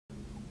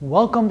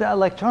Welcome to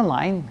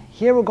electronline.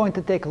 Here we're going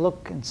to take a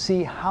look and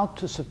see how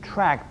to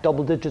subtract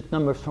double-digit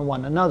numbers from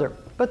one another.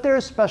 But there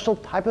is a special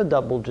type of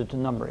double-digit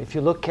number. If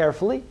you look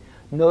carefully,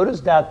 notice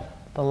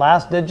that the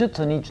last digits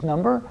on each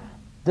number,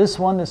 this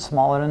one is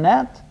smaller than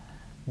that,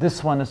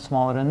 this one is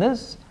smaller than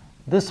this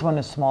one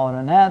is smaller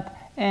than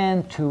that,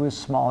 and 2 is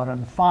smaller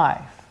than 5.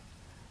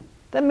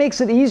 That makes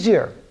it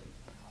easier.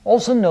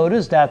 Also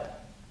notice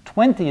that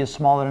 20 is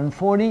smaller than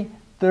 40,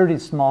 30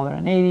 is smaller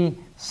than 80,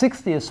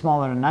 60 is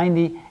smaller than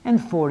 90, and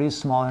 40 is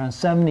smaller than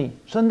 70.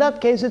 So in that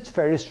case, it's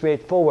very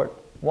straightforward.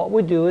 What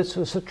we do is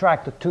we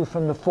subtract the 2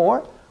 from the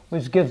 4,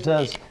 which gives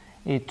us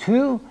a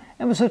 2,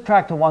 and we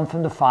subtract the 1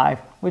 from the 5,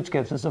 which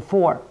gives us a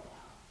 4.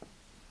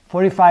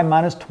 45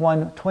 minus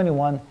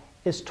 21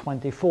 is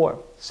 24.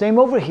 Same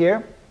over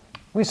here.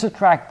 We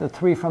subtract the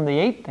 3 from the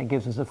 8, that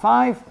gives us a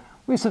 5.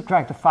 We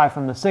subtract the 5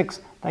 from the 6,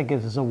 that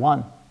gives us a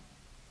 1.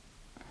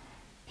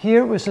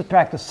 Here we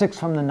subtract the 6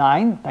 from the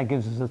 9, that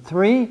gives us a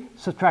 3.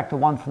 Subtract the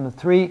 1 from the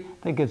 3,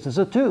 that gives us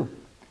a 2.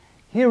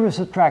 Here we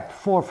subtract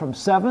 4 from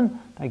 7,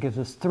 that gives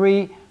us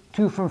 3.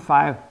 2 from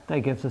 5, that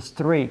gives us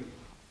 3.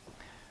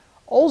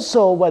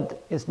 Also,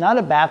 what is not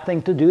a bad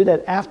thing to do,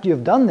 that after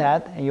you've done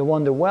that, and you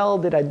wonder, well,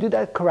 did I do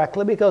that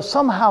correctly? Because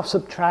somehow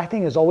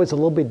subtracting is always a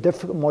little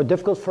bit more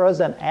difficult for us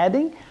than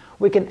adding.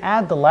 We can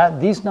add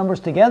these numbers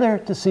together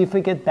to see if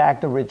we get back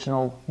the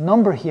original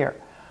number here.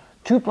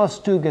 2 plus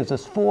 2 gives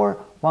us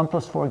 4. 1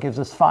 plus 4 gives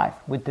us 5.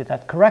 We did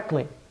that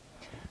correctly.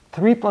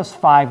 3 plus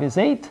 5 is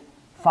 8.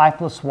 5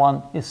 plus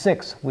 1 is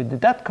 6. We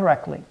did that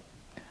correctly.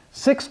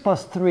 6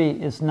 plus 3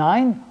 is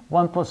 9.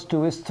 1 plus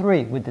 2 is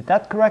 3. We did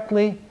that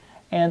correctly.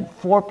 And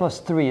 4 plus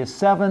 3 is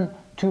 7.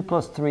 2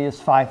 plus 3 is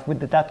 5. We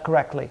did that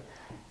correctly.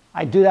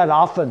 I do that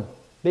often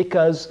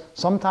because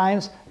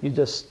sometimes you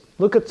just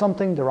look at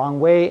something the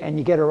wrong way and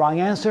you get a wrong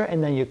answer,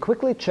 and then you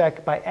quickly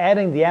check by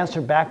adding the answer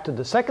back to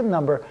the second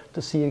number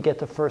to see you get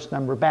the first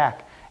number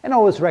back. And I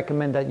always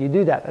recommend that you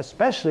do that,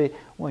 especially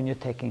when you're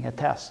taking a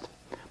test.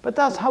 But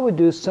that's how we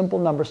do simple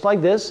numbers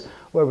like this,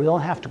 where we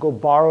don't have to go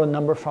borrow a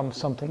number from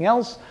something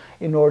else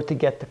in order to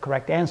get the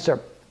correct answer.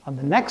 On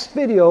the next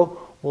video,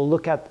 we'll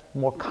look at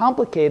more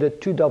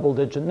complicated two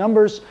double-digit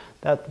numbers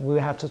that we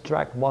have to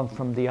subtract one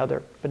from the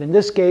other. But in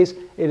this case,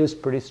 it is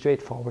pretty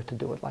straightforward to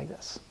do it like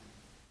this.